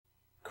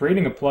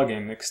Creating a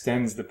plugin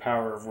extends the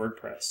power of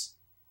WordPress.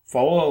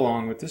 Follow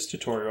along with this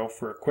tutorial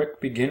for a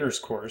quick beginner's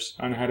course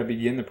on how to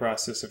begin the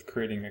process of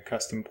creating a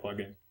custom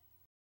plugin.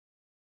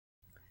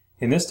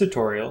 In this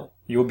tutorial,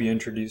 you'll be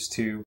introduced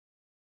to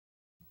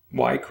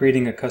why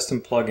creating a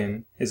custom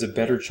plugin is a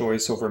better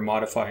choice over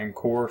modifying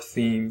core,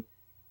 theme,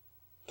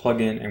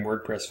 plugin, and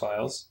WordPress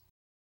files,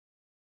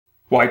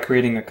 why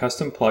creating a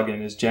custom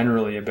plugin is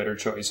generally a better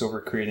choice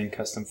over creating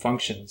custom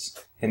functions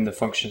in the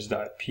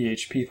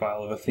functions.php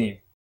file of a theme,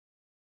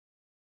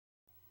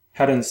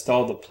 how to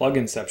install the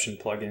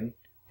Pluginception plugin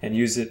and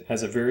use it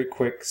as a very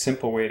quick,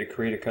 simple way to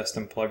create a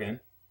custom plugin,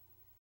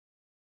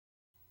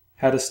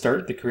 how to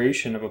start the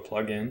creation of a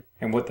plugin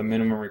and what the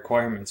minimum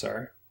requirements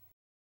are,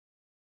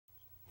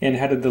 and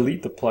how to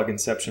delete the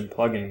Pluginception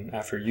plugin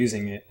after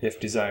using it if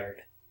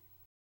desired.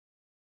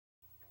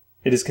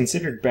 It is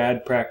considered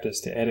bad practice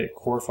to edit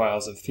core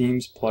files of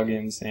themes,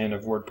 plugins, and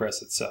of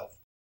WordPress itself.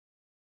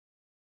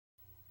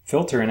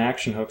 Filter and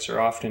action hooks are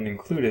often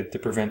included to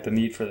prevent the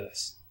need for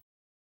this.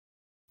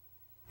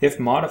 If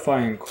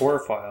modifying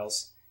core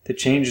files, the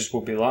changes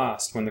will be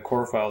lost when the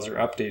core files are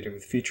updated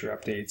with feature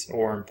updates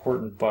or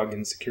important bug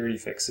and security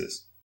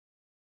fixes.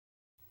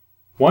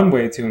 One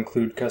way to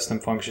include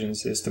custom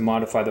functions is to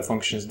modify the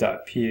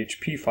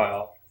functions.php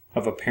file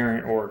of a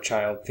parent or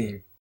child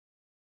theme.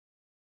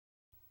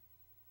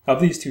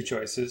 Of these two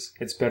choices,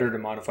 it's better to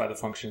modify the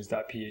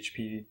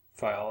functions.php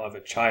file of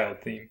a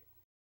child theme.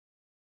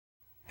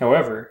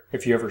 However,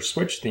 if you ever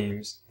switch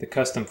themes, the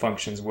custom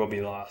functions will be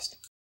lost.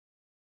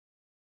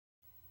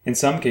 In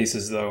some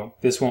cases, though,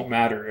 this won't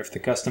matter if the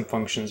custom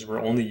functions were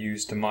only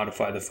used to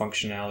modify the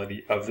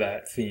functionality of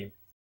that theme.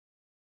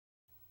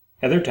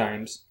 Other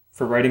times,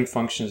 for writing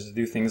functions to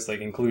do things like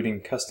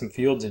including custom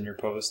fields in your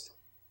post,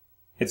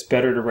 it's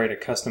better to write a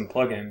custom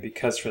plugin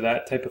because for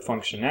that type of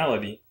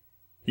functionality,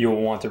 you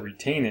will want to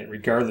retain it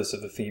regardless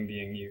of the theme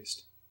being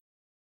used.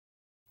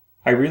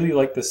 I really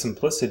like the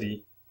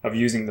simplicity of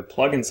using the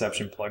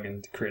Pluginception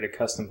plugin to create a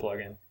custom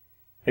plugin.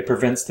 It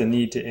prevents the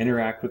need to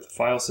interact with the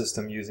file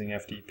system using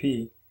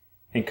FTP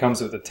and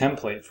comes with a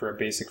template for a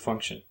basic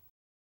function.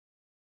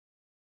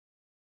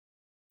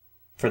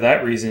 For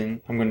that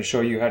reason, I'm going to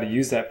show you how to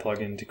use that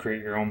plugin to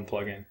create your own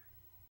plugin.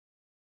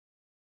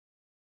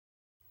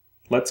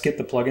 Let's get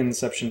the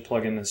Pluginception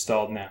plugin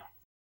installed now.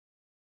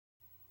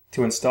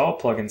 To install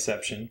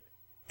Pluginception,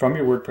 from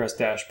your WordPress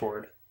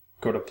dashboard,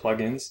 go to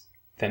Plugins,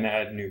 then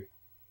Add New.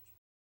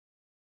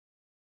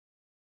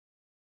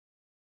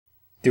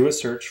 Do a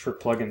search for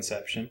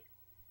Pluginception.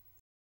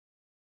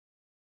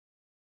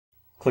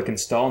 Click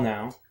Install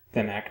Now,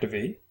 then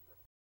Activate.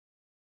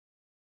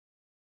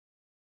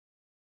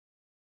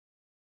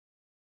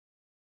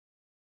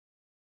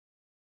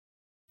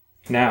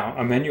 Now,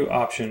 a menu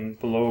option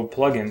below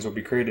Plugins will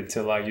be created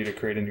to allow you to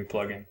create a new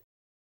plugin.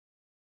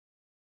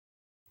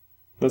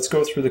 Let's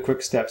go through the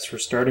quick steps for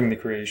starting the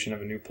creation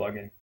of a new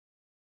plugin.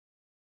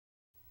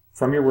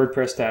 From your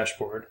WordPress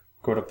dashboard,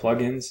 go to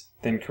Plugins,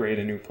 then Create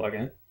a new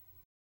plugin.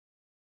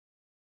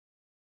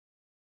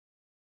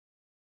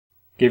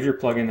 Give your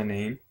plugin a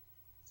name.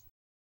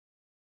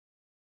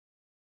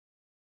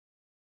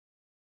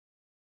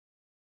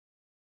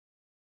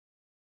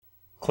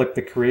 Click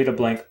the Create a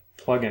Blank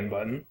Plugin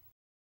button.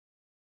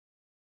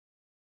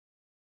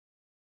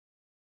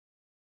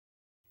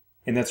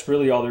 And that's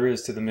really all there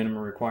is to the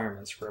minimum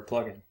requirements for a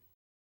plugin.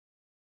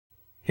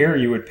 Here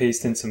you would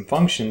paste in some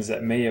functions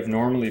that may have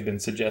normally been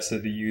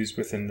suggested to use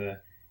within the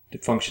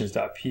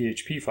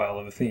functions.php file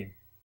of a theme.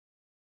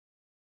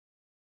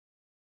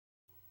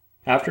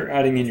 After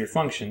adding in your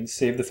functions,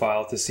 save the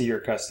file to see your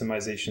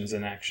customizations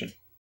in action.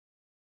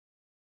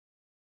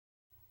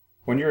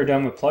 When you are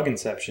done with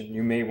Pluginception,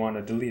 you may want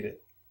to delete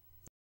it.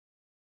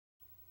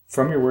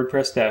 From your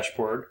WordPress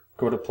dashboard,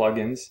 go to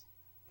Plugins,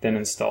 then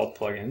Installed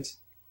Plugins.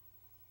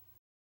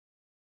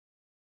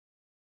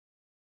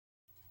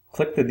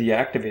 Click the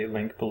Deactivate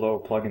link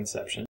below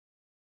Pluginception.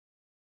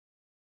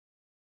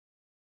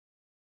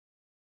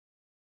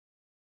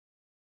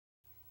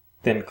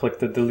 Then click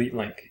the Delete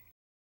link.